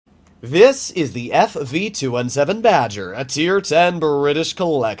This is the FV217 Badger, a Tier 10 British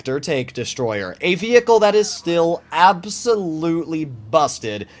collector tank destroyer, a vehicle that is still absolutely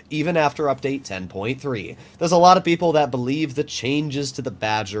busted even after update 10.3. There's a lot of people that believe the changes to the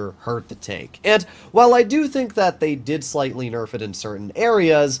Badger hurt the tank, and while I do think that they did slightly nerf it in certain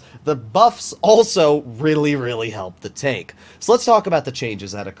areas, the buffs also really helped the tank. So let's talk about the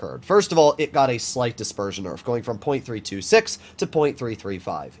changes that occurred. First of all, it got a slight dispersion nerf, going from 0.326 to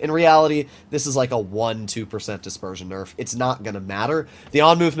 0.335. In reality, this is like a 1-2% dispersion nerf. It's not going to matter. The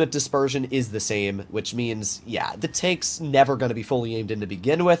on-movement dispersion is the same, which means, yeah, the tank's never going to be fully aimed in to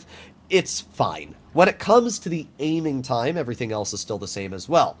begin with. It's fine. When it comes to the aiming time, everything else is still the same as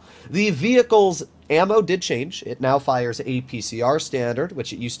well. The vehicle's ammo did change. It now fires APCR standard,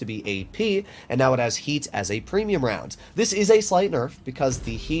 which it used to be AP, and now it has heat as a premium round. This is a slight nerf because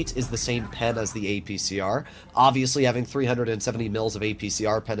the heat is the same pen as the APCR. Obviously, having 370 mils of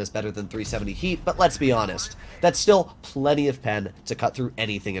APCR pen is better than 370 heat, but let's be honest, that's still plenty of pen to cut through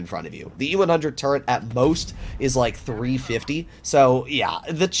anything in front of you. The E100 turret at most is like 350, so yeah,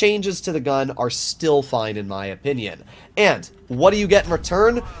 the changes to the gun are still fine in my opinion. And what do you get in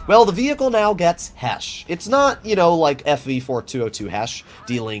return? Well, the vehicle now gets Hesh. It's not, you know, like FV4202 Hesh,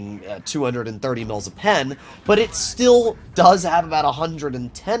 dealing 230 mils of pen, but it still does have about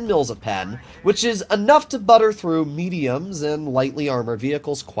 110 mils of pen, which is enough to butter through mediums and lightly armored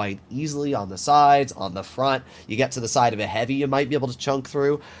vehicles quite easily on the sides, on the front. You get to the side of a heavy, you might be able to chunk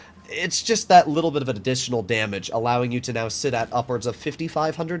through. It's just that little bit of additional damage, allowing you to now sit at upwards of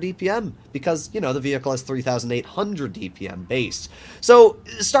 5,500 DPM, because, you know, the vehicle has 3,800 DPM base. So,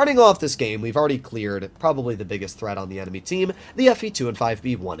 starting off this game, we've already cleared probably the biggest threat on the enemy team, the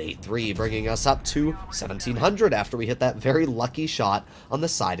FE215B183, bringing us up to 1,700 after we hit that very lucky shot on the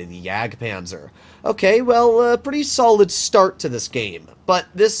side of the Jagdpanzer. Okay, well, pretty solid start to this game, but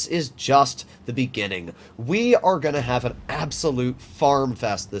this is just the beginning. We are going to have an absolute farm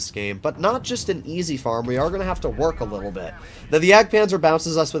fest this game, but not just an easy farm. We are going to have to work a little bit. Now, the Jagdpanzer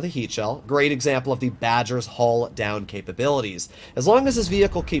bounces us with a heat shell. Great example of the Badger's hull down capabilities. As long as this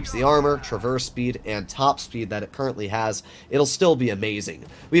vehicle keeps the armor, traverse speed, and top speed that it currently has, it'll still be amazing.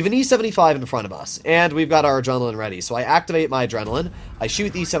 We have an E75 in front of us, and we've got our adrenaline ready. So I activate my adrenaline, I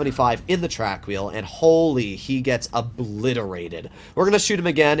shoot the E75 in the track wheel, and holy, he gets obliterated. We're going to shoot him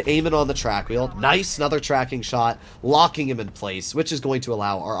again, aiming on the track wheel. Nice, another tracking shot, locking him in place, which is going to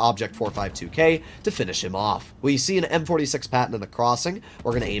allow our Object 452K to finish him off. We see an M46 patent in the crossing.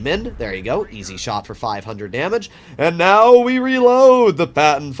 We're going to aim in. There you go. Easy shot for 500 damage. And now we reload. The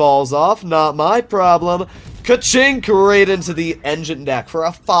patent falls off. Not my problem. Ka-chink right into the engine deck for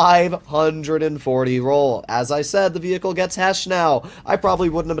a 540 roll. As I said, the vehicle gets Hesh now. I probably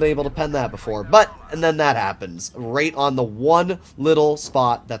wouldn't have been able to pen that before, but, and then that happens. Right on the one little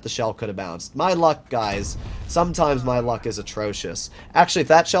spot that the shell could have bounced. My luck, guys. Sometimes my luck is atrocious. Actually, if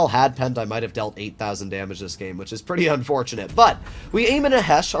that shell had penned, I might have dealt 8,000 damage this game, which is pretty unfortunate. But we aim in a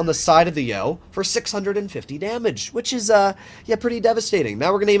Hesh on the side of the Yo for 650 damage, which is, yeah, pretty devastating.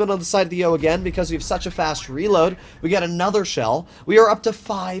 Now we're going to aim it on the side of the Yo again because we have such a fast reload. We get another shell. We are up to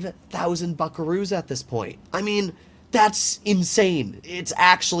 5,000 buckaroos at this point. I mean, that's insane. It's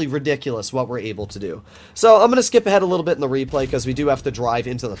actually ridiculous what we're able to do. So I'm going to skip ahead a little bit in the replay because we do have to drive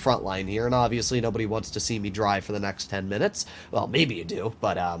into the front line here, and obviously nobody wants to see me drive for the next 10 minutes. Well, maybe you do,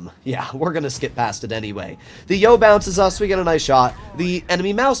 but yeah, we're going to skip past it anyway. The Yo bounces us, we get a nice shot. The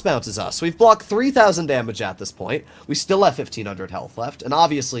enemy mouse bounces us. We've blocked 3,000 damage at this point. We still have 1,500 health left, and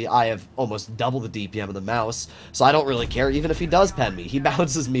obviously I have almost double the DPM of the mouse, so I don't really care even if he does pen me. He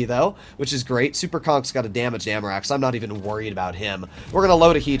bounces me though, which is great. Super Conk's got a damaged Amarax. I'm not even worried about him. We're going to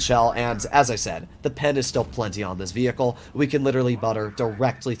load a heat shell, and as I said, the pen is still plenty on this vehicle. We can literally butter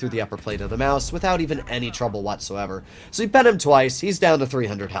directly through the upper plate of the mouse without even any trouble whatsoever. So we pen him twice. He's down to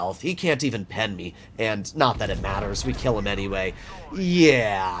 300 health. He can't even pen me, and not that it matters. We kill him anyway.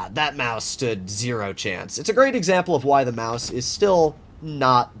 Yeah, that mouse stood zero chance. It's a great example of why the mouse is still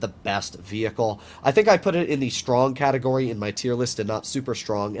not the best vehicle. I think I put it in the strong category in my tier list and not super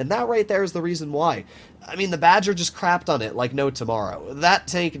strong, and that right there is the reason why. I mean, the Badger just crapped on it like no tomorrow. That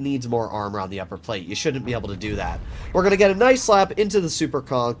tank needs more armor on the upper plate. You shouldn't be able to do that. We're going to get a nice slap into the Super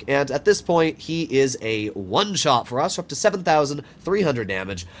Conk, and at this point, he is a one-shot for us. We're up to 7,300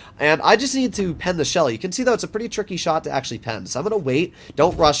 damage, and I just need to pen the shell. You can see, though, it's a pretty tricky shot to actually pen, so I'm going to wait.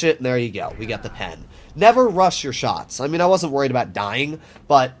 Don't rush it, and there you go. We get the pen. Never rush your shots. I mean, I wasn't worried about dying,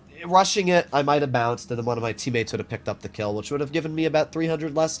 but rushing it, I might have bounced, and then one of my teammates would have picked up the kill, which would have given me about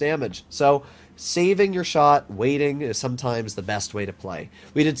 300 less damage. So, saving your shot, waiting, is sometimes the best way to play.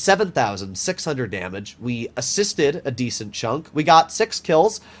 We did 7,600 damage. We assisted a decent chunk. We got 6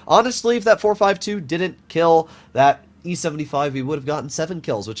 kills. Honestly, if that 452 didn't kill that E75, we would have gotten 7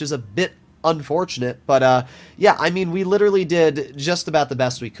 kills, which is a bit unfortunate, but yeah, I mean, we literally did just about the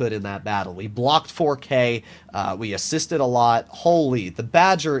best we could in that battle. We blocked 4K, we assisted a lot. Holy, the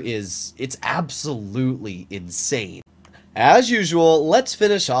Badger it's absolutely insane. As usual, let's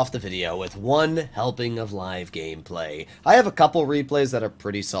finish off the video with one helping of live gameplay. I have a couple replays that are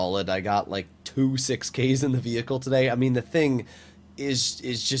pretty solid. I got like 2 6Ks in the vehicle today. I mean, the thing is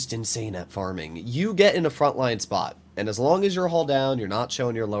just insane at farming. You get in a frontline spot, and as long as you're hull down, you're not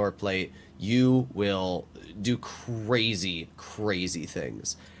showing your lower plate, you will do crazy, crazy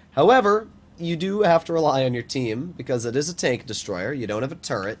things. However, you do have to rely on your team, because it is a tank destroyer. You don't have a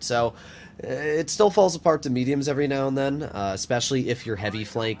turret, so it still falls apart to mediums every now and then, especially if your heavy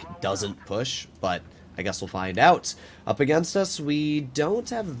flank doesn't push, but I guess we'll find out. Up against us, we don't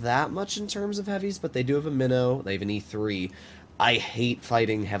have that much in terms of heavies, but they do have a minnow, they have an E3. I hate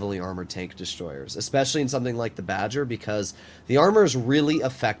fighting heavily armored tank destroyers, especially in something like the Badger, because the armor is really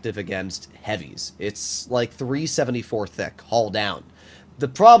effective against heavies. It's like 374 thick, hull down. The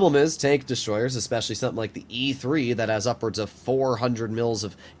problem is tank destroyers, especially something like the E3 that has upwards of 400 mils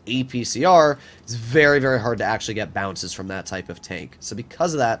of APCR, it's very, very hard to actually get bounces from that type of tank. So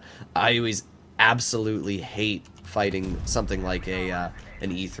because of that, I always absolutely hate fighting something like an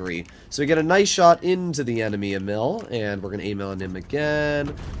E3. So we get a nice shot into the enemy Emil, and we're going to aim on him again.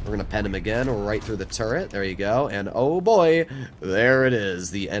 We're going to pen him again right through the turret. There you go. And oh boy, there it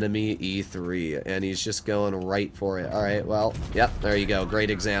is, the enemy E3. And he's just going right for it. All right, well, yep, there you go. Great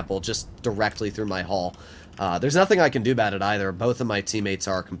example, just directly through my hull. There's nothing I can do about it either. Both of my teammates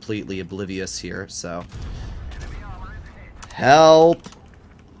are completely oblivious here, so... Help!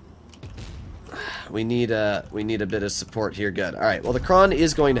 We need a bit of support here. Good. All right. Well, the Kron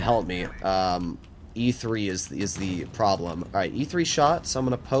is going to help me. E3 is the problem. All right. E3 shot. So I'm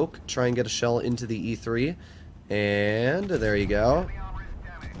gonna poke, try and get a shell into the E3, and there you go.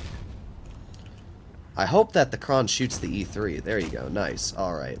 I hope that the Kron shoots the E3. There you go. Nice.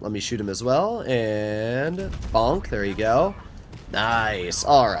 All right. Let me shoot him as well, and bonk. There you go. Nice.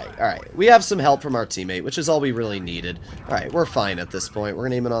 Alright, alright. We have some help from our teammate, which is all we really needed. Alright, we're fine at this point. We're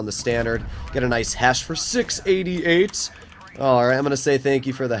going to aim it on the standard. Get a nice hash for 688. Alright, I'm going to say thank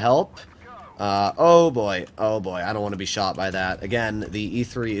you for the help. Oh boy. Oh boy. I don't want to be shot by that. Again, the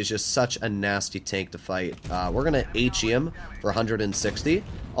E3 is just such a nasty tank to fight. We're going to HE him for 160.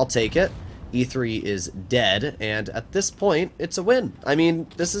 I'll take it. E3 is dead, and at this point, it's a win. I mean,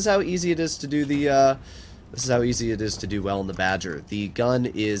 this is how easy it is to do the... This is how easy it is to do well in the Badger. The gun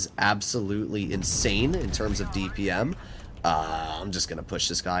is absolutely insane in terms of DPM. I'm just going to push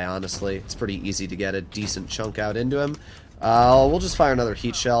this guy, honestly. It's pretty easy to get a decent chunk out into him. We'll just fire another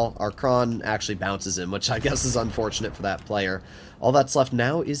heat shell. Our Kron actually bounces him, which I guess is unfortunate for that player. All that's left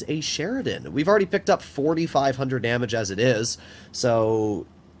now is a Sheridan. We've already picked up 4,500 damage as it is, so...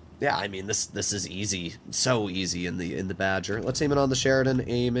 Yeah, I mean, this is easy. So easy in the Badger. Let's aim it on the Sheridan.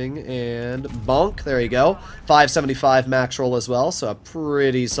 Aiming, and bonk. There you go. 575 max roll as well, so a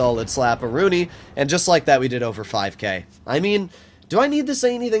pretty solid slap-a-rooney. And just like that, we did over 5K. I mean, do I need to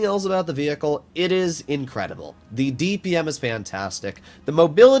say anything else about the vehicle? It is incredible. The DPM is fantastic. The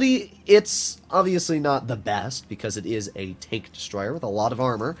mobility, it's obviously not the best, because it is a tank destroyer with a lot of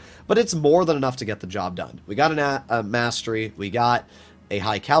armor, but it's more than enough to get the job done. We got a mastery. We got... a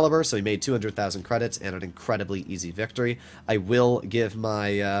high caliber, so he made 200,000 credits and an incredibly easy victory. I will give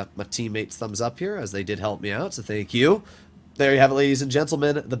my my teammates thumbs up here, as they did help me out, so thank you. There you have it, ladies and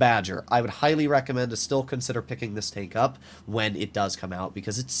gentlemen, the Badger. I would highly recommend to still consider picking this tank up when it does come out,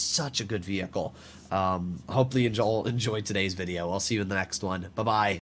 because it's such a good vehicle. Hopefully you enjoyed today's video. I'll see you in the next one. Bye-bye.